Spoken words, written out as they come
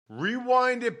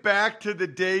Rewind it back to the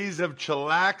days of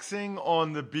chillaxing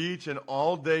on the beach and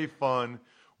all-day fun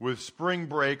with spring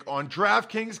break on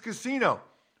DraftKings Casino.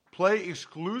 Play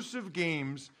exclusive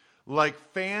games like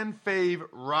Fan Fave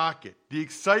Rocket. The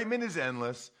excitement is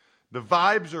endless, the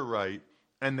vibes are right,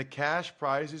 and the cash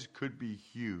prizes could be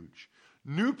huge.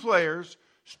 New players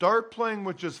start playing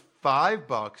with just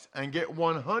 $5 and get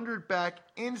 $100 back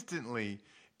instantly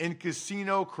in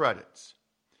casino credits.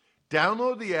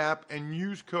 Download the app and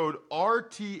use code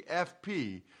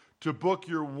RTFP to book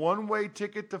your one-way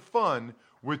ticket to fun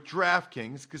with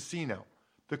DraftKings Casino.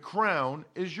 The crown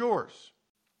is yours.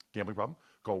 Gambling problem?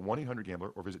 Call 1-800-GAMBLER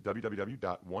or visit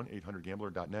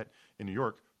www.1800gambler.net. In New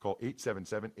York, call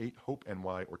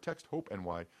 877-8-HOPE-NY or text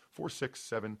HOPE-NY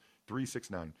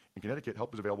 467-369. In Connecticut,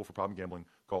 help is available for problem gambling.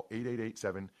 Call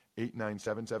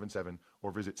 888-7-897-7777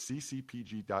 or visit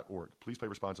ccpg.org. Please play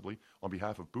responsibly. On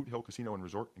behalf of Boot Hill Casino and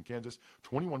Resort in Kansas,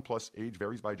 21 plus, age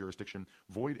varies by jurisdiction,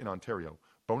 void in Ontario.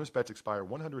 Bonus bets expire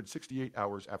 168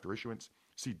 hours after issuance.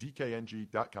 See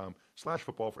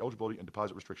dkng.com/football for eligibility and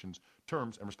deposit restrictions,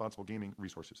 terms, and responsible gaming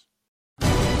resources.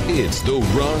 It's the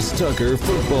Ross Tucker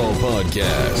Football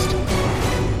Podcast.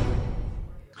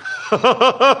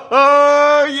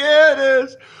 Yeah, it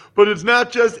is. But it's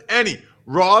not just any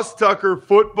Ross Tucker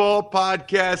Football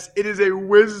Podcast. It is a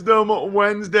Wisdom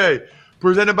Wednesday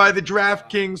presented by the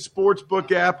DraftKings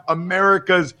Sportsbook app,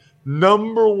 America's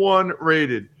 #1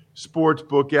 rated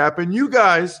sportsbook app. And you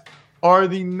guys are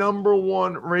the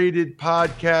 #1 rated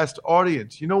podcast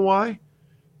audience. You know why?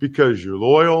 Because you're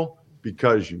loyal,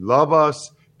 because you love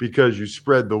us, because you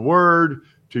spread the word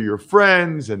to your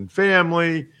friends and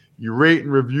family, you rate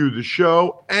and review the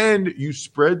show, and you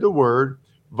spread the word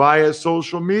via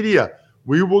social media.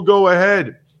 We will go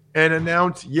ahead and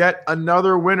announce yet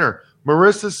another winner.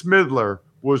 Marissa Smidler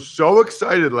was so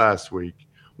excited last week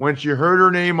when she heard her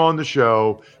name on the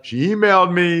show. She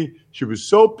emailed me. She was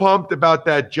so pumped about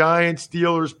that Giants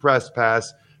Steelers press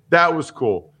pass. That was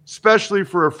cool, especially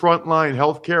for a frontline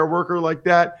healthcare worker like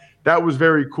that. That was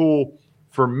very cool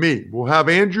for me. We'll have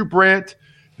Andrew Brandt,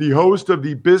 the host of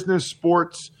the Business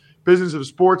of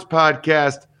Sports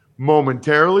podcast,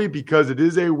 momentarily, because it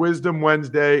is a Wisdom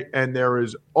Wednesday and there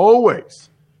is always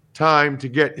time to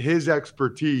get his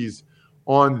expertise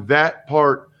on that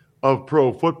part of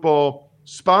pro football.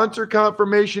 Sponsor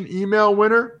confirmation email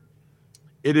winner.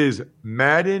 It is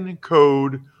Madden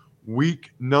Code Week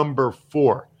number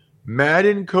 4.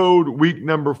 Madden Code Week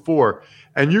number 4.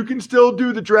 And you can still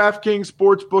do the DraftKings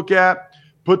Sportsbook app,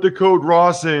 put the code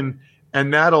Ross in,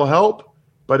 and that'll help.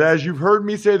 But as you've heard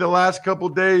me say the last couple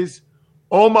days,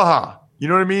 Omaha, you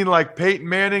know what I mean? Like Peyton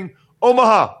Manning,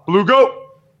 Omaha, Blue Goat.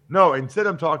 No, instead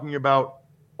I'm talking about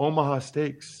Omaha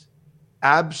steaks.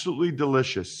 Absolutely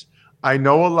delicious. I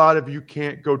know a lot of you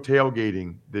can't go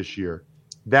tailgating this year.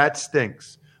 That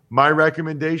stinks. My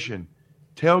recommendation,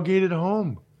 tailgate at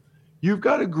home. You've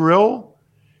got a grill.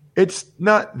 It's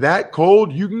not that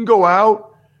cold. You can go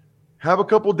out, have a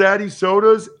couple daddy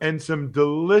sodas, and some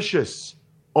delicious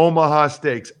Omaha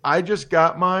steaks. I just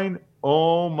got mine.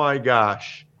 Oh, my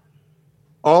gosh.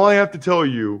 All I have to tell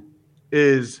you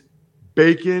is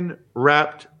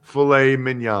bacon-wrapped filet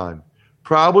mignon.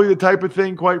 Probably the type of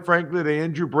thing, quite frankly, that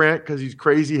Andrew Brandt, because he's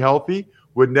crazy healthy,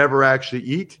 would never actually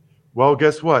eat. Well,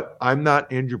 guess what? I'm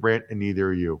not Andrew Brandt, and neither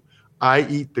are you. I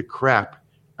eat the crap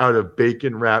out of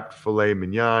bacon-wrapped filet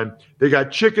mignon. They got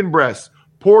chicken breasts,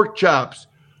 pork chops,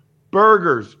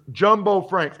 burgers, jumbo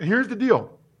franks. And here's the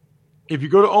deal. If you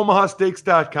go to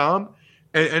omahasteaks.com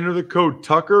and enter the code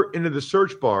Tucker into the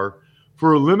search bar,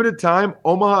 for a limited time,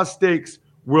 Omaha Steaks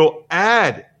will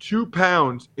add 2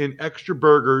 pounds in extra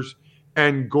burgers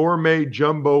and gourmet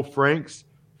jumbo franks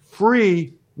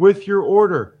free with your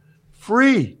order.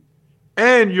 Free.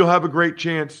 And you'll have a great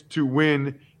chance to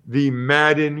win the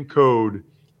Madden Code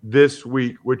this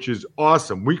week, which is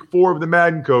awesome. Week 4 of the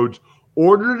Madden Codes.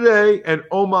 Order today, and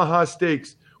Omaha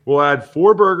Steaks will add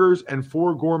 4 burgers and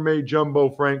 4 gourmet jumbo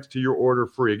franks to your order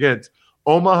free. Again, it's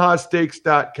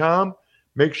omahasteaks.com.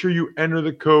 Make sure you enter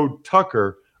the code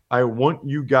Tucker. I want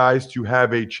you guys to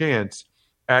have a chance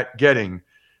at getting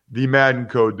the Madden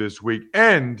Code this week.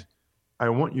 And I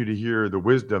want you to hear the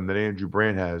wisdom that Andrew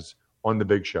Brandt has on The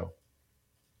Big Show.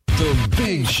 The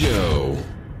Big Show.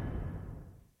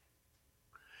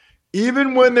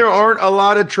 Even when there aren't a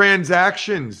lot of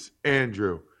transactions,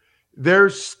 Andrew,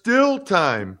 there's still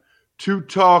time to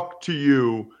talk to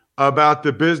you about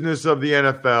the business of the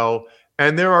NFL,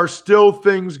 and there are still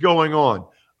things going on.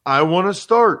 I want to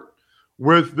start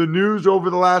with the news over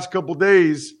the last couple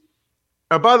days.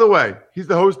 By the way, he's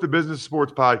the host of the Business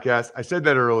Sports Podcast. I said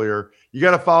that earlier. You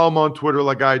got to follow him on Twitter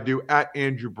like I do, at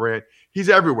Andrew Brandt. he's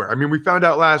everywhere. I mean, we found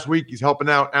out last week he's helping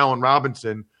out Allen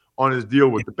Robinson on his deal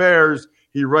with the Bears.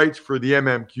 He writes for the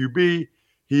MMQB.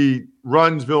 He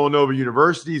runs Villanova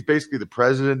University. He's basically the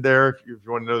president there, if you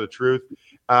want to know the truth.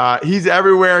 He's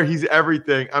everywhere. He's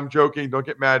everything. I'm joking. Don't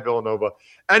get mad, Villanova.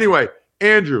 Anyway,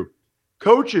 Andrew,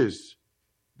 coaches,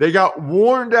 they got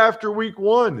warned after week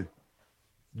 1.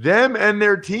 Them and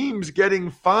their teams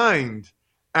getting fined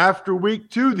after week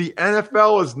 2. The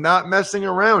NFL is not messing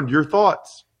around. Your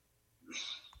thoughts?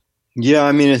 Yeah,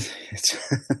 I mean, it's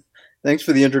thanks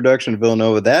for the introduction to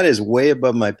Villanova. That is way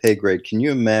above my pay grade. Can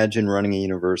you imagine running a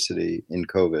university in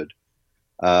COVID?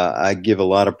 I give a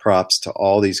lot of props to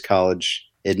all these college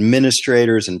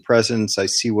administrators and presidents. I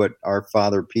see what our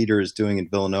father Peter is doing at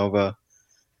Villanova,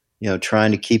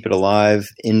 trying to keep it alive,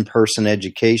 in-person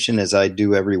education, as I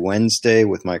do every Wednesday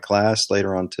with my class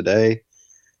later on today.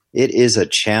 It is a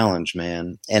challenge,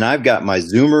 man. And I've got my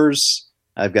Zoomers.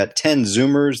 I've got 10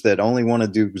 Zoomers that only want to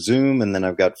do Zoom, and then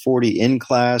I've got 40 in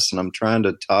class, and I'm trying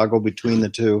to toggle between the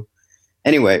two.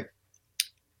 Anyway,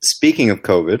 speaking of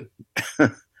COVID,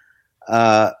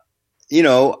 I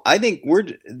think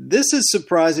this is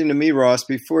surprising to me, Ross.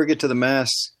 Before I get to the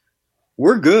masks,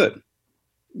 we're good.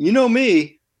 You know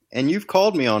me, and you've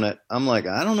called me on it. I'm like,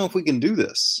 I don't know if we can do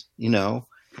this,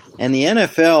 and the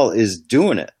NFL is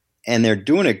doing it. And they're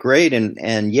doing it great.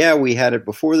 And yeah, we had it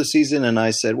before the season. And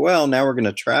I said, well, now we're going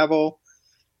to travel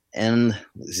and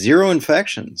 0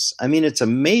 infections. I mean, it's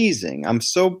amazing. I'm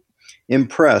so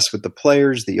impressed with the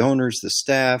players, the owners, the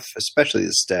staff, especially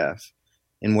the staff,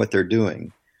 and what they're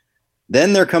doing.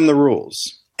 Then there come the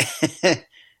rules.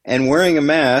 And wearing a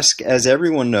mask, as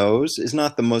everyone knows, is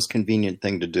not the most convenient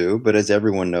thing to do. But as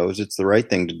everyone knows, it's the right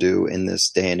thing to do in this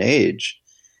day and age.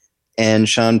 And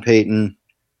Sean Payton,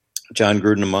 John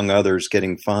Gruden, among others,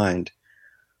 getting fined.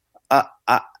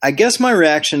 I guess my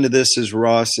reaction to this is,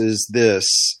 Ross, is this.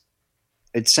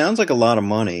 It sounds like a lot of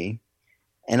money,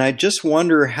 and I just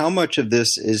wonder how much of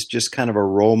this is just kind of a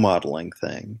role modeling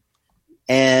thing.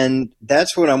 And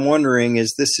that's what I'm wondering,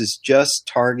 is this is just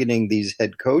targeting these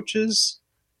head coaches,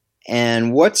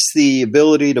 and what's the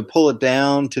ability to pull it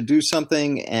down to do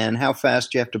something, and how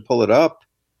fast you have to pull it up.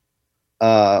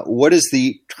 What is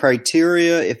the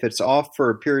criteria if it's off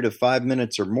for a period of 5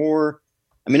 minutes or more?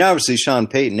 I mean, obviously, Sean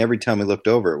Payton, every time we looked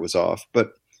over, it was off.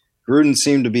 But Gruden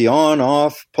seemed to be on,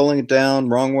 off, pulling it down,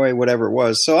 wrong way, whatever it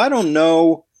was. So I don't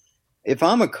know if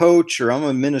I'm a coach or I'm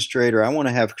an administrator, I want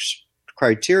to have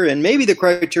criteria. And maybe the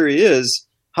criteria is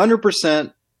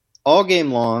 100% all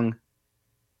game long,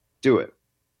 do it.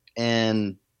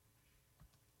 And,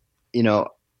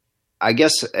 I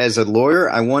guess as a lawyer,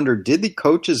 I wonder, did the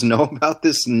coaches know about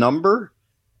this number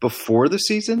before the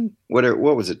season? What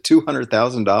was it,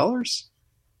 $200,000?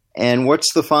 And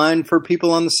what's the fine for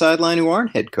people on the sideline who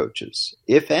aren't head coaches,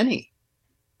 if any,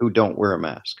 who don't wear a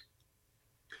mask?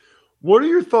 What are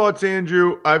your thoughts,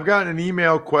 Andrew? I've gotten an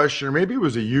email question, or maybe it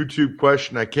was a YouTube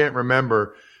question, I can't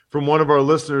remember, from one of our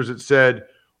listeners that said,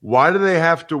 why do they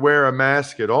have to wear a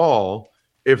mask at all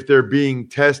if they're being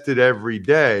tested every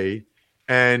day?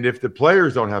 And if the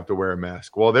players don't have to wear a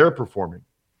mask while they're performing?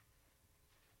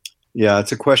 Yeah,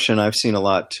 it's a question I've seen a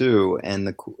lot too.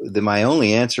 And my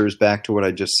only answer is back to what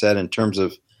I just said in terms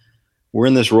of we're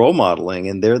in this role modeling,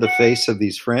 and they're the face of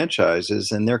these franchises,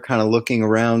 and they're kind of looking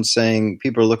around saying,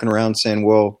 people are looking around saying,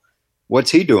 well,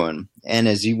 what's he doing? And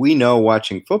as we know,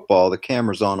 watching football, the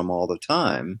camera's on him all the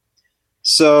time.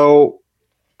 So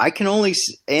I can only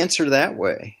answer that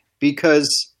way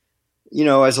because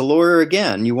as a lawyer,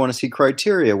 again, you want to see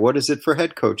criteria. What is it for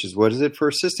head coaches? What is it for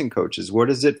assistant coaches? What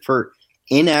is it for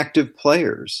inactive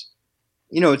players?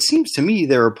 It seems to me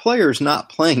there are players not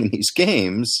playing these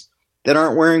games that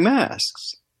aren't wearing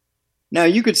masks. Now,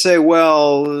 you could say,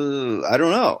 well, I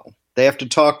don't know. They have to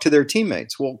talk to their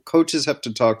teammates. Well, coaches have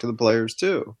to talk to the players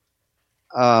too.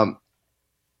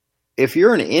 If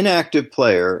you're an inactive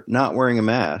player not wearing a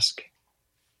mask,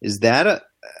 is that a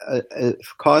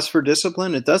cause for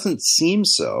discipline? It doesn't seem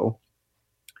so.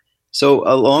 So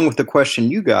along with the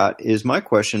question you got, my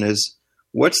question is,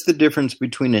 what's the difference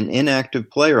between an inactive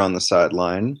player on the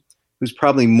sideline who's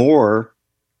probably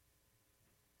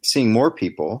seeing more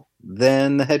people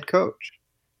than the head coach?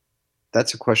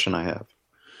 That's a question I have.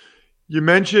 You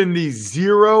mentioned the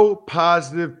 0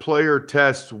 positive player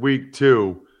tests week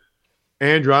 2.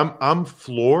 Andrew, I'm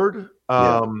floored.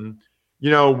 Yeah.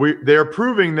 They're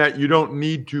proving that you don't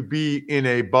need to be in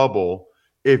a bubble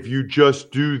if you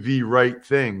just do the right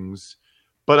things.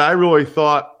 But I really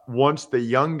thought once the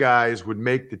young guys would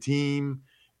make the team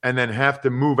and then have to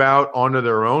move out onto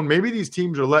their own, maybe these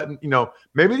teams are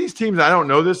maybe these teams, I don't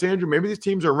know this, Andrew, maybe these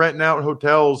teams are renting out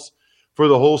hotels for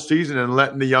the whole season and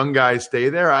letting the young guys stay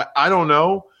there. I don't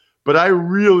know, but I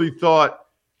really thought,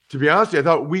 to be honest with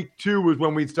you, I thought week 2 was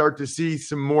when we'd start to see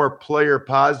some more player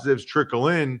positives trickle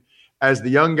in as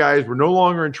the young guys were no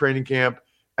longer in training camp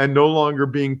and no longer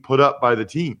being put up by the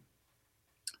team.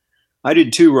 I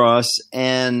did too, Ross.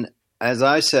 And as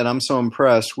I said, I'm so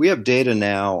impressed. We have data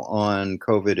now on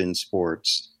COVID in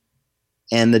sports.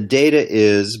 And the data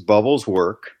is bubbles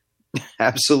work,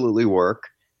 absolutely work.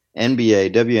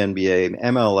 NBA, WNBA,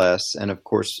 MLS, and of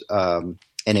course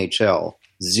NHL,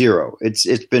 0.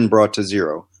 It's been brought to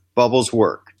 0. Bubbles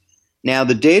work. Now,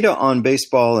 the data on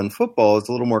baseball and football is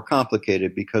a little more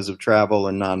complicated because of travel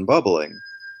and non-bubbling.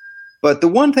 But the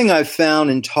one thing I've found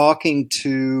in talking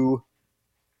to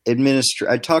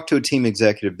I talked to a team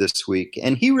executive this week,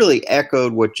 and he really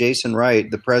echoed what Jason Wright,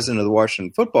 the president of the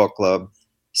Washington Football Club,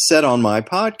 said on my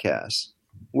podcast,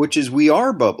 which is we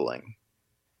are bubbling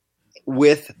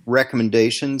with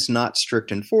recommendations, not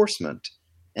strict enforcement.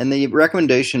 And the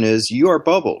recommendation is you are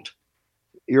bubbled.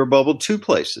 You're bubbled 2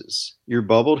 places. You're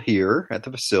bubbled here at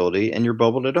the facility, and you're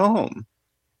bubbled at home.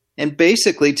 And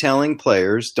basically telling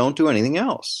players, don't do anything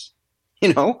else.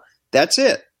 That's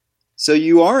it. So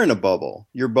you are in a bubble.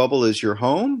 Your bubble is your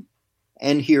home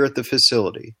and here at the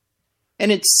facility.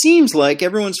 And it seems like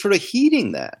everyone's sort of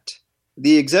heeding that.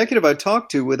 The executive I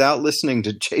talked to, without listening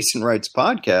to Jason Wright's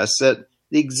podcast, said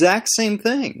the exact same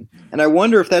thing. And I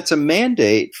wonder if that's a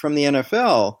mandate from the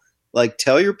NFL, like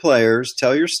tell your players,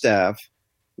 tell your staff,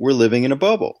 we're living in a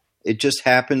bubble. It just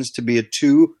happens to be a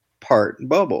 2-part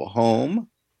bubble, home,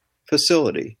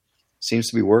 facility. Seems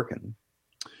to be working.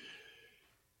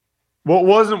 What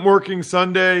wasn't working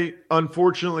Sunday,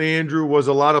 unfortunately, Andrew, was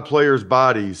a lot of players'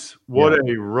 bodies. What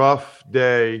a rough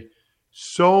day.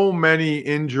 So many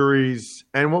injuries.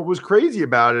 And what was crazy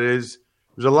about it is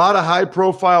there's a lot of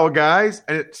high-profile guys,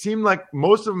 and it seemed like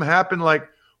most of them happened like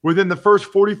within the first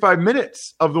 45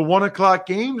 minutes of the 1 o'clock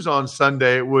games on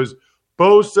Sunday. It was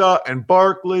Bosa and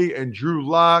Barkley and Drew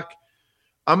Lock.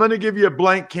 I'm going to give you a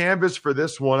blank canvas for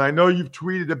this one. I know you've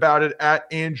tweeted about it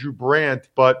at Andrew Brandt,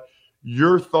 but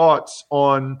your thoughts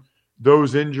on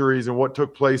those injuries and what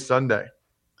took place Sunday?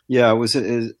 Yeah, it was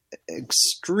an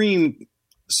extreme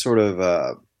sort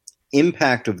of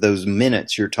impact of those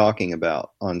minutes you're talking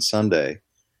about on Sunday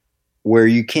where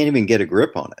you can't even get a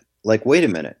grip on it. Like, wait a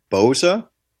minute, Bosa,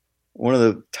 one of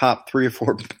the top 3 or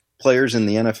 4 players in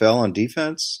the NFL on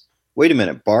defense? Wait a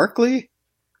minute, Barkley,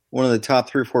 one of the top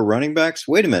 3 or 4 running backs?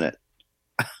 Wait a minute,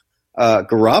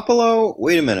 Garoppolo?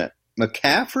 Wait a minute,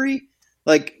 McCaffrey?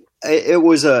 Like, it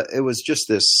was just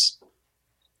this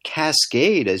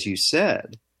cascade, as you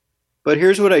said. But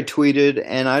here's what I tweeted,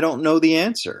 and I don't know the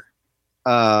answer.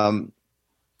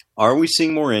 Are we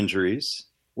seeing more injuries,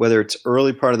 whether it's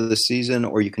early part of the season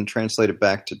or you can translate it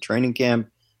back to training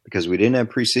camp because we didn't have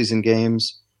preseason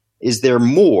games? Is there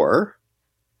more,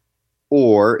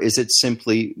 or is it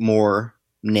simply more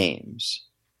names,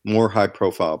 more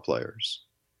high-profile players?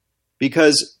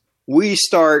 Because we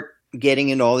start getting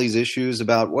into all these issues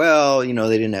about,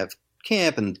 they didn't have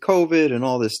camp and COVID and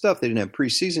all this stuff. They didn't have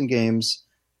preseason games,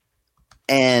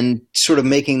 and sort of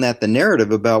making that the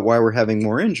narrative about why we're having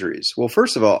more injuries. Well,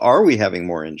 first of all, are we having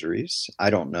more injuries? I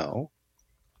don't know.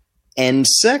 And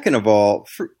second of all,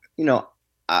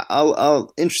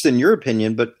 I'll interested in your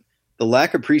opinion, but the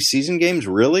lack of preseason games,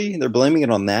 really? They're blaming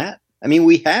it on that? I mean,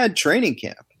 we had training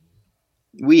camp.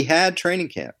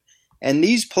 And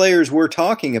these players we're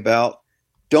talking about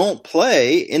don't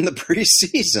play in the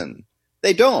preseason.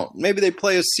 They don't. Maybe they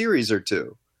play a series or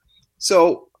 2.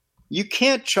 So you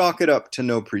can't chalk it up to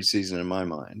no preseason in my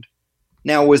mind.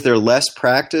 Now, was there less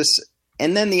practice?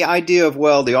 And then the idea of, the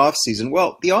offseason.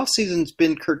 Well, the offseason's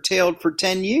been curtailed for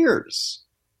 10 years.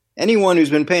 Anyone who's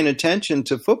been paying attention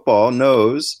to football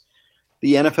knows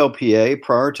the NFLPA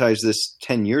prioritized this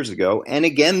 10 years ago and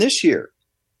again this year.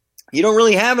 You don't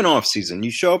really have an offseason.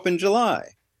 You show up in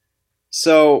July.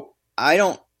 So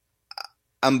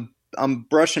I'm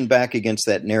brushing back against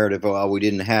that narrative. We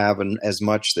didn't have as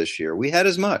much this year. We had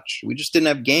as much. We just didn't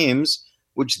have games,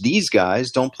 which these guys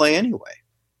don't play anyway.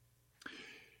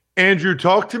 Andrew,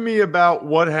 talk to me about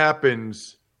what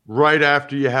happens right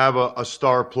after you have a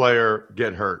star player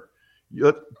get hurt.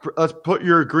 Let's put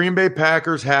your Green Bay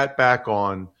Packers hat back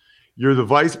on. You're the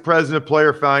vice president of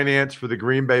player finance for the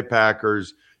Green Bay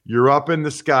Packers. You're up in the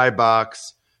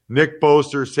skybox. Nick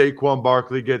Bosa, Saquon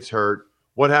Barkley gets hurt.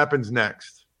 What happens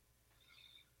next?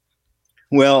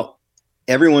 Well,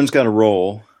 everyone's got a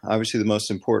role. Obviously, the most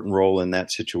important role in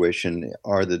that situation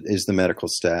is the medical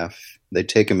staff. They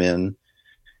take them in.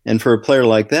 And for a player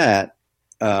like that,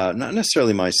 not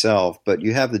necessarily myself, but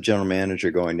you have the general manager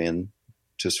going in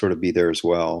to sort of be there as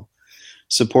well.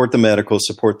 support the medical,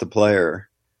 support the player.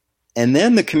 And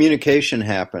then the communication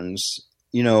happens,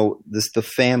 the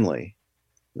family.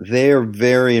 They're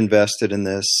very invested in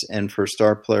this. And for a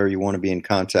star player, you want to be in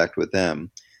contact with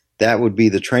them. That would be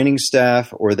the training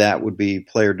staff, or that would be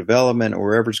player development,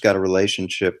 or whoever's got a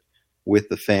relationship with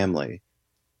the family.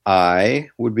 I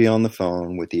would be on the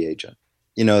phone with the agent.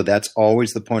 That's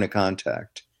always the point of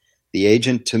contact. The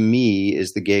agent, to me,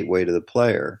 is the gateway to the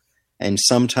player. And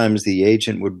sometimes the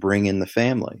agent would bring in the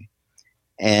family.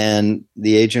 And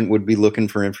the agent would be looking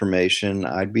for information.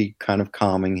 I'd be kind of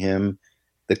calming him.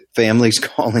 The family's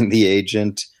calling the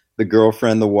agent. The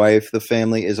girlfriend, the wife, the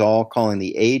family is all calling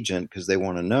the agent because they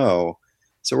want to know.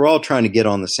 So we're all trying to get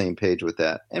on the same page with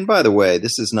that. And by the way,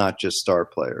 this is not just star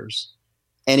players.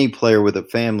 Any player with a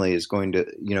family is going to,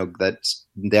 that's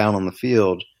down on the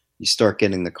field, you start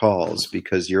getting the calls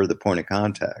because you're the point of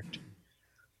contact.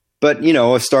 But,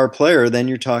 a star player, then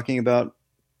you're talking about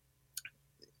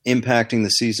impacting the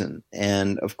season.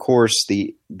 And, of course,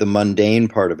 the mundane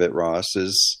part of it, Ross,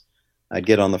 is I'd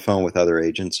get on the phone with other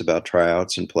agents about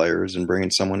tryouts and players and bringing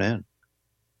someone in.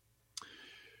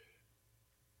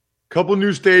 Couple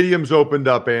new stadiums opened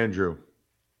up, Andrew,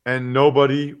 and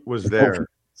nobody was there.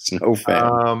 It's no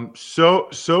fan.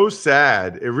 So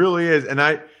sad. It really is. And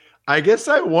I guess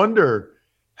I wonder,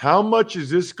 how much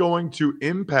is this going to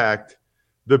impact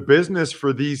the business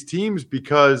for these teams?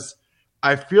 Because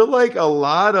I feel like a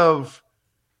lot of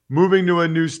moving to a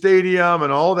new stadium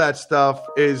and all that stuff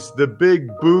is the big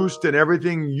boost and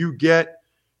everything you get,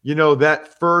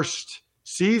 that first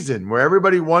season where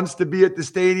everybody wants to be at the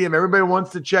stadium. Everybody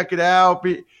wants to check it out.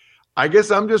 I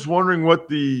guess I'm just wondering what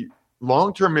the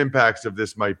long-term impacts of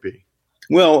this might be.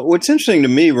 Well, what's interesting to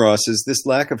me, Ross, is this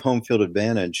lack of home field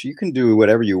advantage. You can do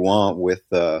whatever you want with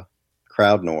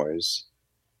crowd noise.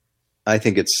 I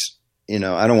think it's, I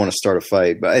don't want to start a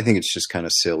fight, but I think it's just kind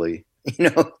of silly,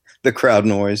 the crowd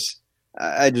noise.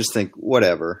 I just think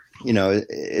whatever,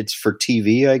 it's for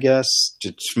TV, I guess,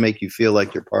 to make you feel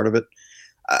like you're part of it.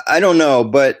 I don't know,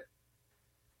 but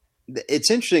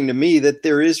it's interesting to me that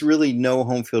there is really no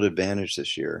home field advantage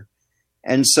this year.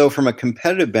 And so from a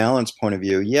competitive balance point of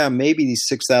view, yeah, maybe these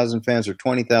 6,000 fans or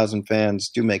 20,000 fans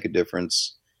do make a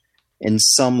difference in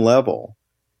some level.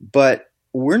 But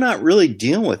we're not really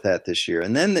dealing with that this year.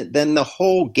 And then the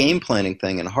whole game planning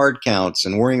thing and hard counts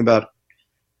and worrying about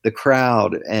the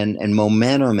crowd and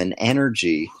momentum and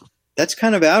energy, that's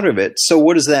kind of out of it. So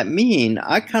what does that mean?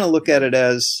 I kind of look at it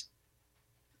as,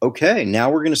 okay, now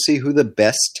we're going to see who the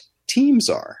best teams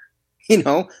are.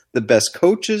 The best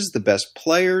coaches, the best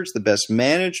players, the best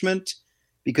management,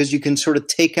 because you can sort of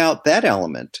take out that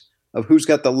element of who's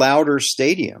got the louder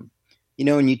stadium,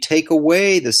 and you take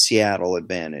away the Seattle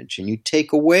advantage and you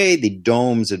take away the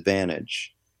Dome's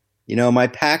advantage. My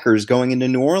Packers going into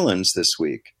New Orleans this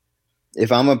week.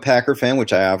 If I'm a Packer fan,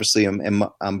 which I obviously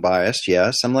I'm biased,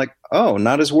 yes, I'm like, oh,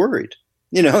 not as worried,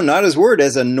 not as worried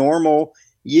as a normal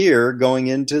year going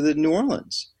into the New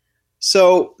Orleans.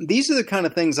 So these are the kind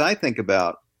of things I think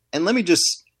about. And let me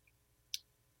just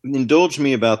indulge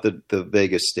me about the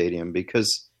Vegas stadium,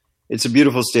 because it's a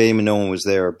beautiful stadium and no one was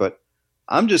there. But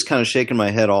I'm just kind of shaking my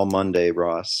head all Monday,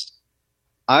 Ross.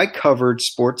 I covered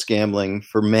sports gambling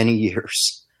for many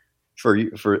years.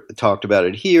 For talked about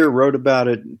it here, wrote about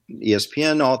it,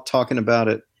 ESPN all talking about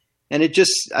it. And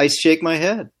I shake my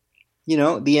head. The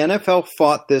NFL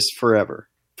fought this forever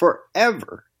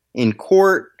in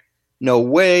court. No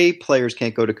way. Players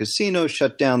can't go to casinos,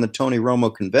 shut down the Tony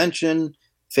Romo convention,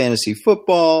 fantasy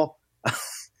football.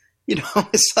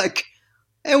 It's like,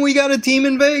 and we got a team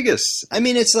in Vegas. I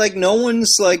mean, it's like no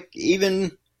one's like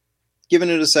even giving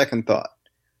it a second thought.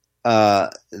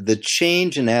 The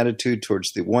change in attitude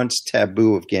towards the once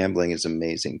taboo of gambling is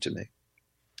amazing to me.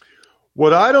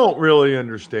 What I don't really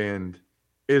understand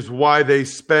is why they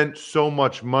spent so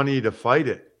much money to fight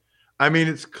it. I mean,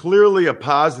 it's clearly a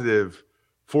positive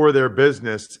for their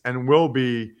business and will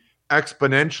be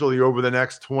exponentially over the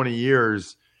next 20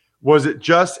 years. Is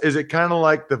it kind of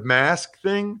like the mask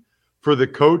thing for the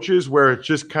coaches, where it's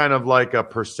just kind of like a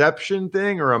perception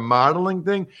thing or a modeling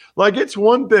thing? Like, it's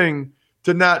one thing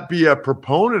to not be a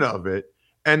proponent of it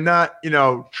and not,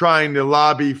 trying to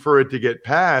lobby for it to get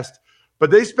passed,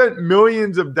 but they spent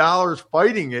millions of dollars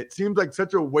fighting it. Seems like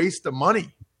such a waste of money.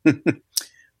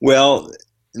 Well,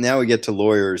 now we get to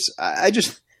lawyers.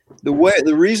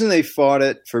 The reason they fought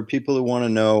it, for people who want to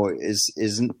know,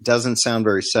 doesn't sound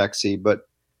very sexy, but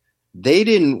they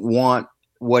didn't want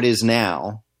what is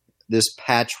now this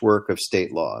patchwork of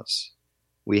state laws.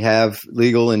 We have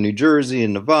legal in New Jersey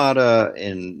and Nevada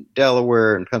and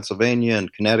Delaware and Pennsylvania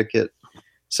and Connecticut.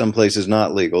 Some places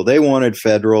not legal. They wanted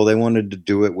federal. They wanted to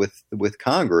do it with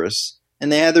Congress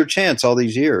And they had their chance all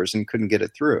these years and couldn't get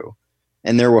it through.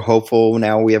 And they were hopeful.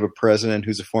 Now we have a president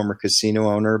who's a former casino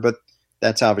owner, but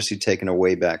that's obviously taken a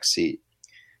way back seat.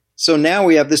 So now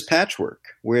we have this patchwork.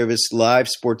 We have this live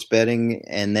sports betting,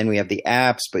 and then we have the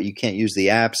apps, but you can't use the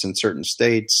apps in certain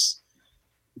states.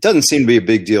 It doesn't seem to be a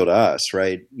big deal to us,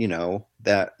 right?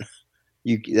 That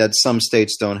some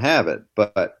states don't have it,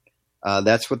 but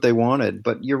that's what they wanted.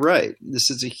 But you're right. This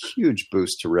is a huge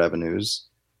boost to revenues.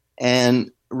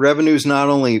 And revenues not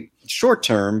only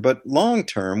short-term, but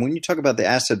long-term. When you talk about the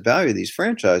asset value of these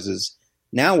franchises,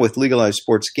 now with legalized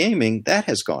sports gaming, that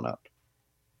has gone up.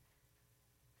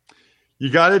 You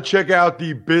got to check out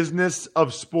the Business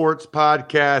of Sports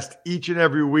podcast each and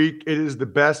every week. It is the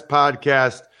best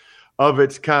podcast of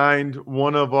its kind.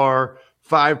 One of our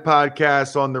 5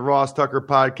 podcasts on the Ross Tucker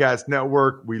Podcast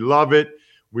Network. We love it.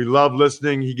 We love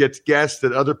listening. He gets guests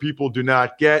that other people do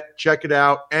not get. Check it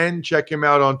out and check him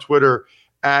out on Twitter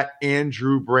at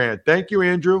Andrew Brandt. Thank you,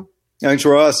 Andrew. Thanks,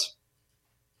 Ross.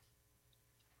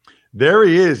 There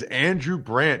he is, Andrew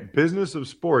Brandt, Business of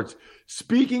Sports.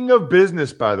 Speaking of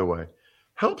business, by the way,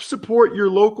 help support your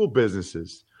local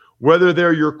businesses, whether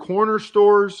they're your corner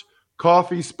stores,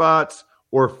 coffee spots,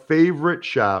 or favorite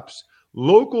shops.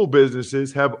 Local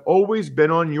businesses have always been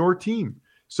on your team,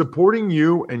 supporting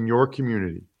you and your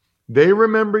community. They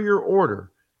remember your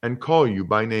order and call you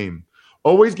by name.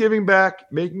 Always giving back,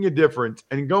 making a difference,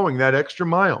 and going that extra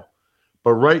mile.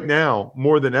 But right now,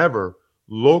 more than ever,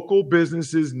 local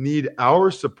businesses need our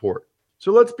support.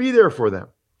 So let's be there for them.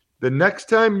 The next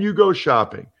time you go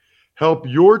shopping, help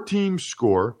your team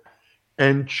score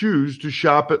and choose to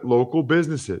shop at local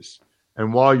businesses.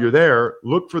 And while you're there,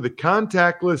 look for the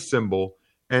contactless symbol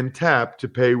and tap to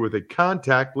pay with a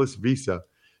contactless Visa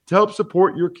to help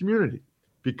support your community,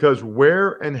 because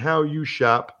where and how you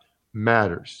shop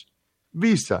matters.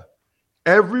 Visa,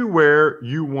 everywhere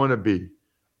you want to be.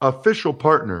 Official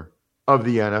partner of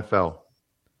the NFL.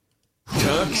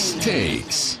 Tuck's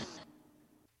Takes.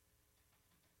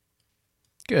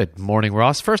 Good morning,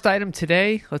 Ross. First item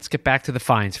today, let's get back to the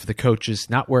fines for the coaches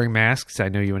not wearing masks. I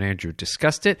know you and Andrew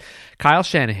discussed it. Kyle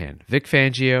Shanahan, Vic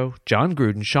Fangio, John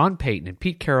Gruden, Sean Payton, and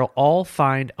Pete Carroll all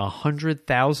fined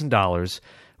 $100,000,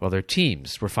 while their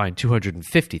teams were fined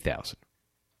 $250,000.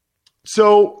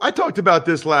 So I talked about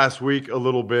this last week a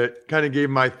little bit, kind of gave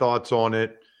my thoughts on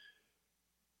it.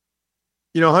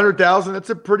 100,000, that's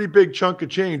a pretty big chunk of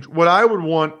change. What I would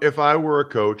want if I were a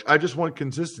coach, I just want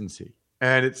consistency.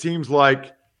 And it seems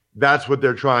like that's what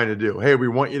they're trying to do. Hey, we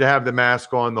want you to have the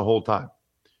mask on the whole time.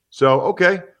 So,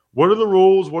 okay, what are the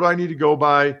rules? What do I need to go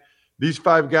by? These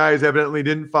 5 guys evidently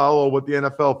didn't follow what the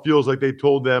NFL feels like they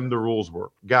told them the rules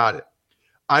were. Got it.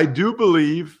 I do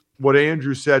believe what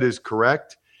Andrew said is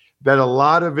correct, that a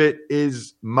lot of it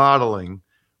is modeling,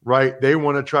 right? They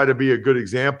want to try to be a good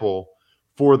example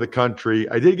for the country.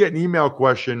 I did get an email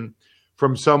question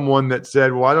from someone that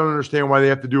said, well, I don't understand why they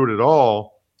have to do it at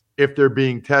all if they're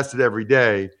being tested every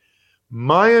day.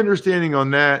 My understanding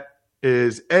on that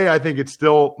is, A, I think it's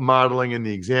still modeling in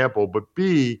the example, but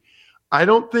B, I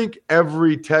don't think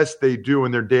every test they do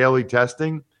in their daily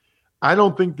testing, I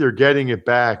don't think they're getting it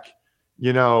back,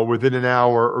 within an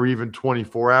hour or even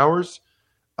 24 hours.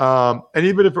 And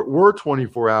even if it were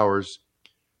 24 hours,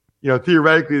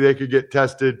 theoretically they could get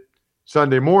tested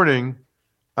Sunday morning,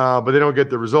 but they don't get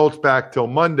the results back till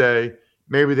Monday.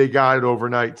 Maybe they got it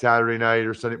overnight, Saturday night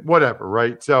or Sunday, whatever,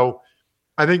 right? So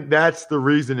I think that's the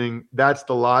reasoning. That's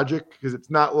the logic, because it's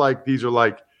not like these are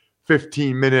like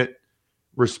 15-minute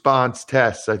response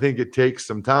tests. I think it takes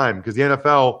some time, because the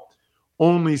NFL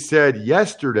only said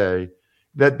yesterday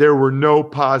that there were no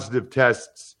positive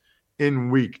tests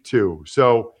in week 2.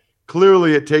 So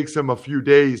clearly it takes them a few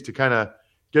days to kind of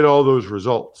get all those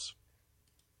results.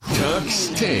 Tuck's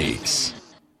Takes.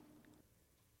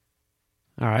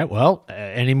 All right. Well,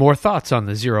 any more thoughts on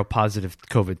the 0 positive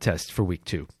COVID test for week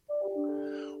 2?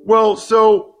 Well,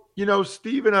 so,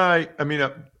 Steve and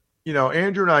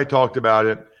Andrew and I talked about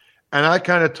it, and I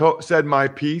kind of said my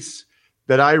piece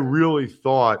that I really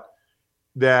thought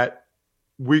that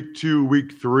week 2,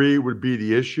 week 3 would be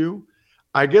the issue.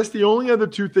 I guess the only other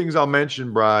 2 things I'll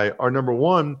mention, Bri, are number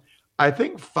 1, I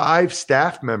think 5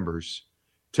 staff members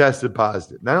tested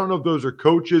positive. And I don't know if those are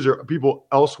coaches or people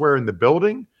elsewhere in the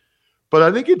building, but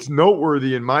I think it's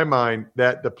noteworthy in my mind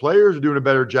that the players are doing a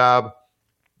better job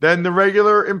than the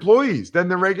regular employees, than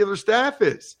the regular staff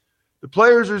is. The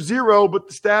players are 0, but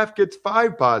the staff gets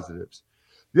 5 positives.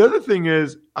 The other thing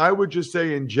is, I would just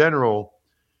say in general,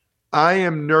 I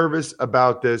am nervous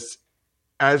about this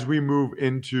as we move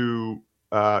into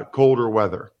colder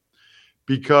weather,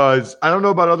 because I don't know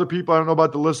about other people. I don't know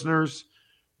about the listeners,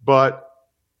 but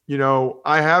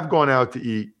I have gone out to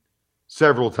eat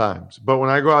several times. But when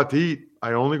I go out to eat,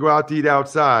 I only go out to eat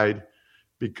outside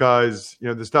because,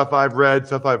 the stuff I've read,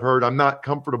 stuff I've heard, I'm not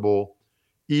comfortable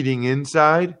eating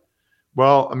inside.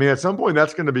 Well, at some point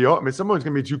that's going to be, at some point it's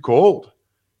going to be too cold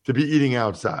to be eating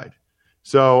outside.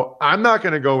 So I'm not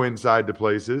going to go inside to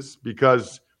places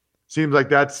because it seems like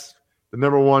that's the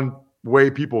number one way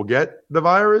people get the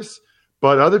virus.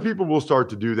 But other people will start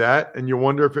to do that, and you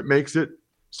wonder if it makes it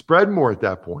spread more at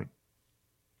that point.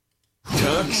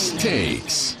 Tux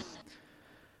Takes.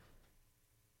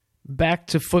 Back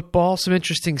to football. Some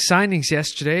interesting signings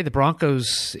yesterday. The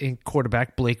Broncos in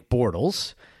quarterback Blake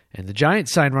Bortles, and the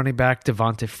Giants signed running back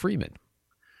Devonta Freeman.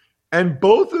 And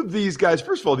both of these guys,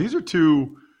 first of all, these are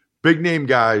two big-name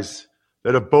guys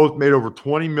that have both made over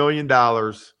 $20 million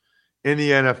in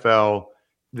the NFL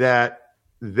that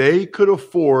they could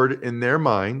afford in their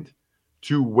mind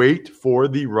to wait for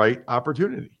the right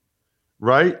opportunity,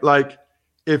 right? Like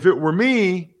if it were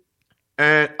me,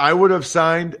 and I would have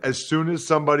signed as soon as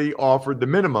somebody offered the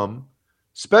minimum,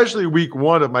 especially week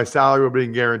one if my salary would have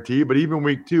been guaranteed, but even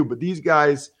week two. But these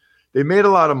guys, they made a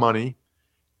lot of money.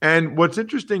 And what's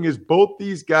interesting is both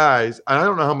these guys, and I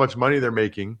don't know how much money they're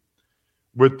making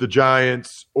with the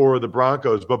Giants or the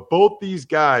Broncos, but both these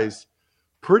guys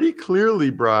pretty clearly,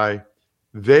 Bri,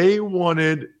 they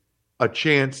wanted a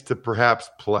chance to perhaps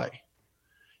play.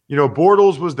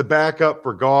 Bortles was the backup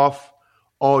for Goff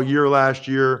all year last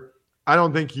year. I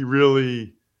don't think he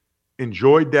really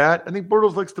enjoyed that. I think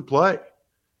Bortles likes to play.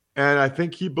 And I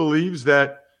think he believes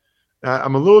that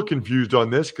I'm a little confused on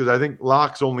this because I think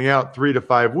Locke's only out 3 to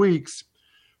 5 weeks.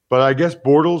 But I guess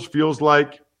Bortles feels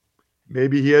like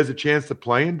maybe he has a chance to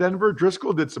play in Denver.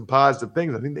 Driscoll did some positive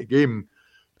things. I think they gave him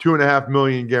 $2.5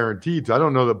 million guaranteed. So I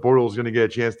don't know that Bortles is going to get a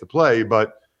chance to play,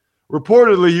 but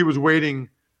reportedly he was waiting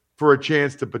for a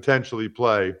chance to potentially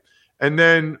play. And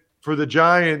then for the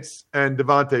Giants and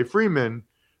Devonta Freeman,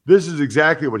 this is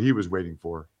exactly what he was waiting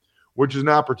for, which is an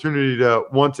opportunity to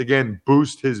once again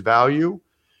boost his value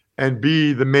and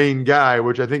be the main guy,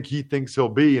 which I think he thinks he'll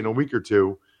be in a week or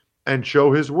two, and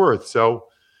show his worth. So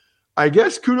I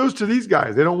guess kudos to these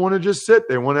guys. They don't want to just sit.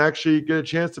 They want to actually get a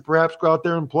chance to perhaps go out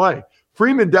there and play.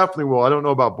 Freeman definitely will. I don't know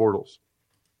about Bortles.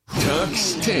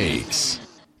 Tux Takes.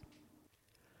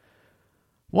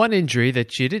 One injury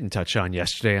that you didn't touch on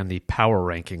yesterday on the Power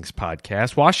Rankings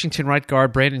podcast. Washington right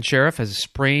guard Brandon Sheriff has a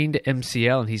sprained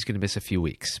MCL, and he's going to miss a few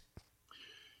weeks.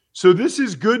 So this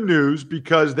is good news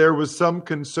because there was some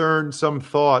concern, some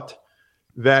thought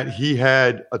that he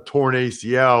had a torn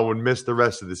ACL and missed the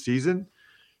rest of the season.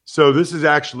 So this is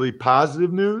actually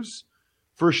positive news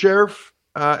for Sheriff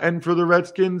and for the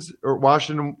Redskins or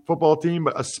Washington football team,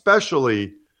 but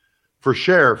especially for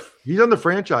Sheriff. He's on the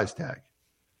franchise tag.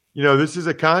 This is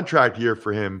a contract year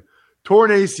for him. Torn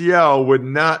ACL would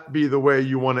not be the way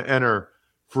you want to enter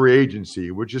free agency,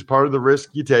 which is part of the risk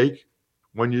you take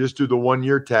when you just do the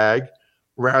 1-year tag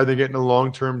rather than getting a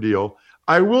long-term deal.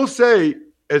 I will say,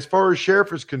 as far as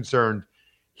Sheriff is concerned,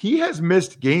 he has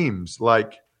missed games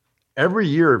like every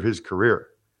year of his career.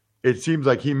 It seems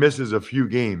like he misses a few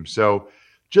games. So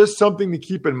just something to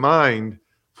keep in mind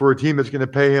for a team that's going to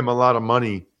pay him a lot of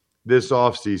money this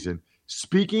offseason.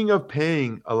 Speaking of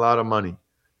paying a lot of money,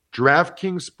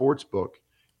 DraftKings Sportsbook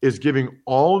is giving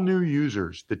all new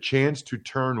users the chance to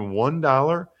turn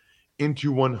 $1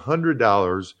 into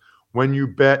 $100 when you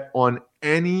bet on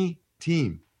any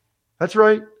team. That's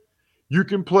right. You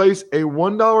can place a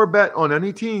 $1 bet on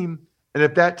any team, and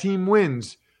if that team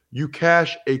wins, you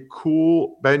cash a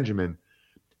cool Benjamin.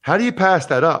 How do you pass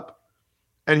that up?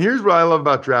 And here's what I love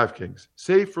about DraftKings.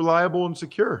 Safe, reliable, and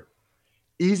secure.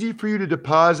 Easy for you to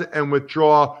deposit and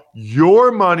withdraw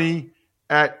your money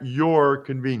at your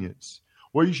convenience.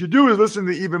 What you should do is listen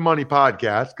to the Even Money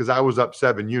podcast because I was up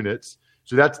 7 units.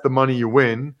 So that's the money you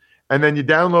win. And then you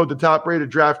download the top-rated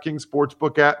DraftKings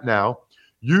Sportsbook app now.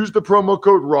 Use the promo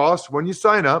code Ross when you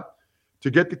sign up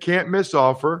to get the can't-miss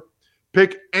offer.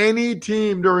 Pick any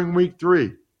team during week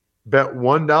 3. Bet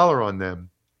 $1 on them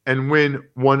and win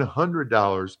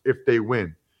 $100 if they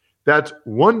win. That's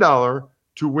 $1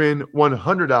 to win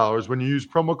 $100 when you use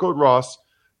promo code Ross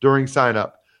during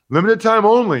sign-up. Limited time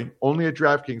only at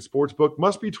DraftKings Sportsbook.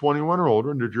 Must be 21 or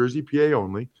older, New Jersey, PA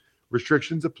only.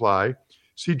 Restrictions apply.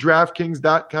 See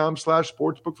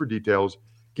DraftKings.com/sportsbook for details.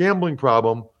 Gambling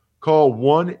problem? Call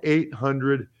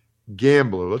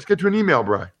 1-800-GAMBLER. Let's get to an email,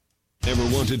 Bri. Ever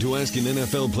wanted to ask an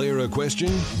NFL player a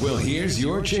question? Well, here's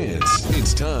your chance.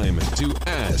 It's time to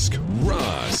Ask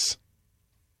Ross.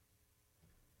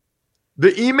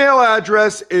 The email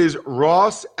address is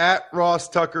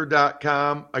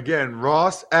ross@rosstucker.com. Again,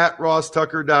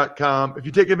 ross@rosstucker.com. If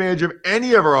you take advantage of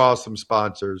any of our awesome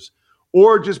sponsors,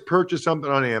 or just purchase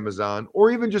something on Amazon, or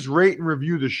even just rate and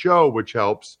review the show, which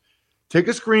helps, take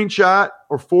a screenshot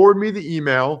or forward me the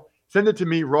email. Send it to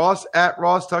me,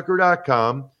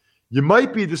 ross@rosstucker.com. You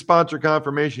might be the sponsor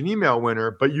confirmation email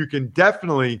winner, but you can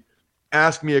definitely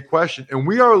ask me a question. And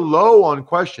we are low on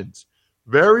questions.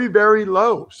 Very, very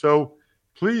low. So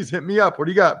please hit me up. What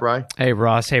do you got, Bri? Hey,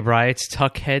 Ross. Hey, Bri. It's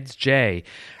Tuckheads Jay.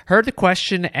 Heard the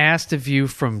question asked of you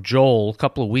from Joel a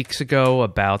couple of weeks ago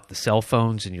about the cell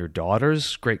phones and your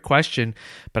daughters. Great question,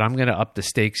 but I'm going to up the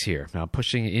stakes here. Now, I'm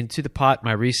pushing into the pot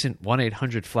my recent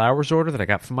 1-800-Flowers order that I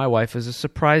got from my wife as a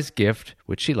surprise gift,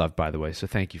 which she loved, by the way, so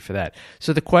thank you for that.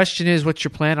 So the question is, what's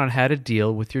your plan on how to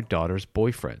deal with your daughter's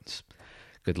boyfriends?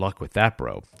 Good luck with that,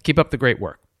 bro. Keep up the great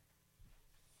work.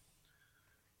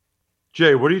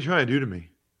 Jay, what are you trying to do to me?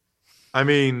 I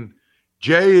mean,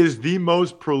 Jay is the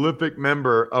most prolific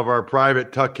member of our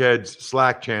private Tuckheads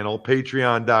Slack channel,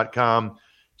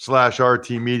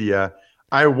 patreon.com/RTmedia.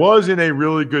 I was in a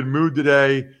really good mood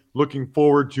today, looking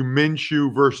forward to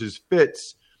Minshew versus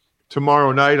Fitz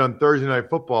tomorrow night on Thursday Night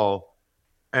Football.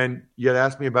 And you had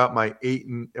asked me about my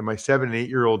 7 and 8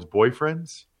 year olds'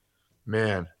 boyfriends.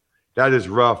 Man, that is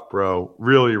rough, bro.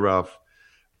 Really rough.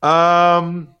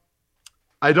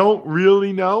 I don't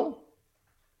really know.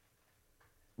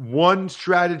 One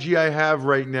strategy I have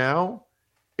right now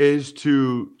is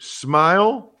to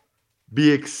smile,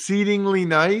 be exceedingly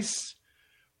nice,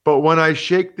 but when I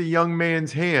shake the young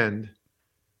man's hand,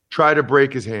 try to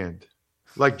break his hand.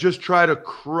 Like, just try to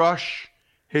crush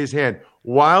his hand.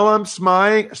 While I'm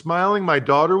smiling, my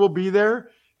daughter will be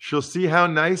there. She'll see how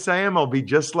nice I am. I'll be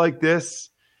just like this.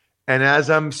 And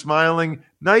as I'm smiling,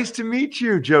 nice to meet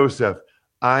you, Joseph,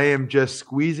 I am just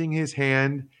squeezing his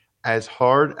hand as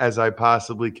hard as I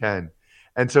possibly can.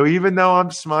 And so even though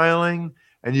I'm smiling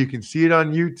and you can see it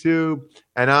on YouTube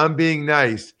and I'm being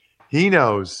nice, he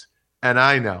knows and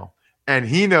I know. And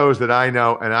he knows that I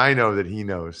know and I know that he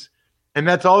knows. And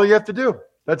that's all you have to do.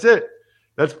 That's it.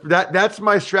 That's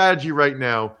my strategy right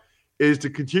now, is to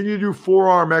continue to do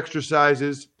forearm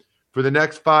exercises for the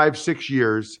next 5-6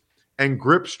 years and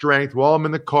grip strength while I'm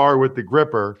in the car with the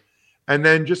gripper. And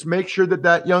then just make sure that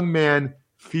that young man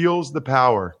feels the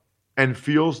power and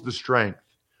feels the strength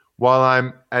while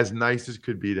I'm as nice as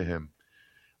could be to him.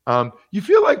 You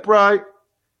feel like, Bri,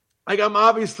 like I'm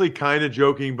obviously kind of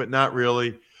joking, but not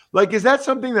really. Like, is that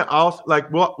something that I'll,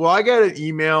 like, well, I get an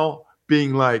email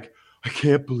being like, I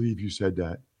can't believe you said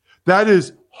that. That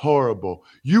is horrible.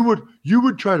 You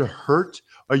would try to hurt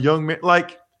a young man.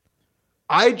 Like,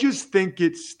 I just think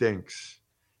it stinks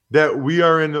that we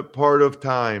are in a part of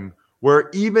time where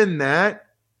even that,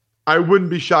 I wouldn't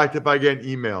be shocked if I get an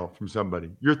email from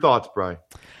somebody. Your thoughts, Bri?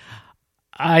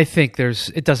 I think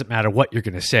it doesn't matter what you're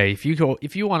going to say. If you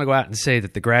want to go out and say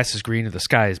that the grass is green or the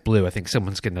sky is blue, I think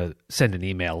someone's going to send an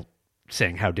email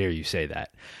saying, how dare you say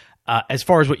that? As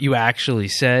far as what you actually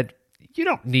said, you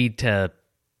don't need to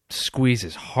squeeze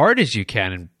as hard as you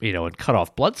can and cut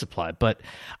off blood supply. But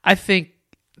I think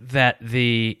that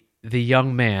the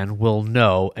young man will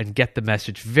know and get the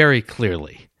message very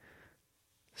clearly.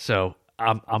 So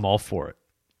I'm all for it.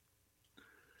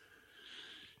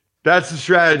 That's the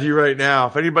strategy right now.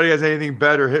 If anybody has anything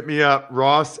better, hit me up,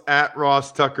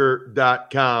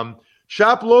 ross@rosstucker.com.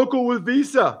 Shop local with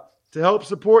Visa to help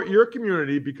support your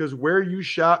community, because where you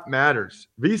shop matters.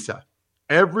 Visa,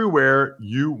 everywhere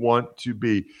you want to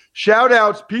be. Shout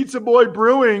outs, Pizza Boy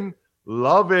Brewing,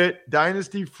 love it.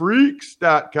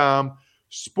 DynastyFreaks.com,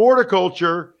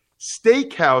 Sporticulture,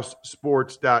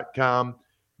 SteakhouseSports.com,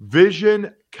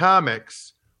 Vision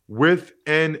Comics with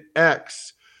an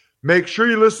X. Make sure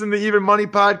you listen to the Even Money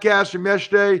podcast from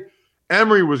yesterday.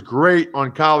 Emery was great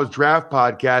on College Draft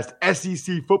Podcast.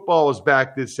 SEC football is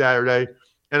back this Saturday.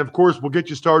 And, of course, we'll get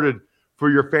you started for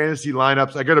your fantasy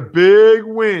lineups. I got a big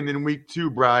win in week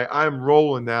 2, Bri. I'm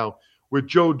rolling now with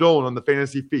Joe Dolan on the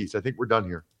Fantasy Feast. I think we're done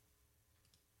here.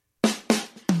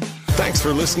 Thanks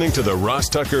for listening to the Ross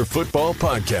Tucker Football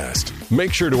Podcast.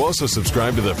 Make sure to also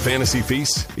subscribe to the Fantasy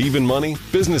Feast, Even Money,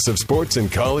 Business of Sports,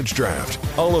 and College Draft.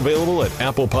 All available at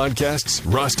Apple Podcasts,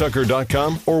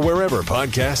 rosstucker.com, or wherever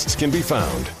podcasts can be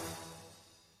found.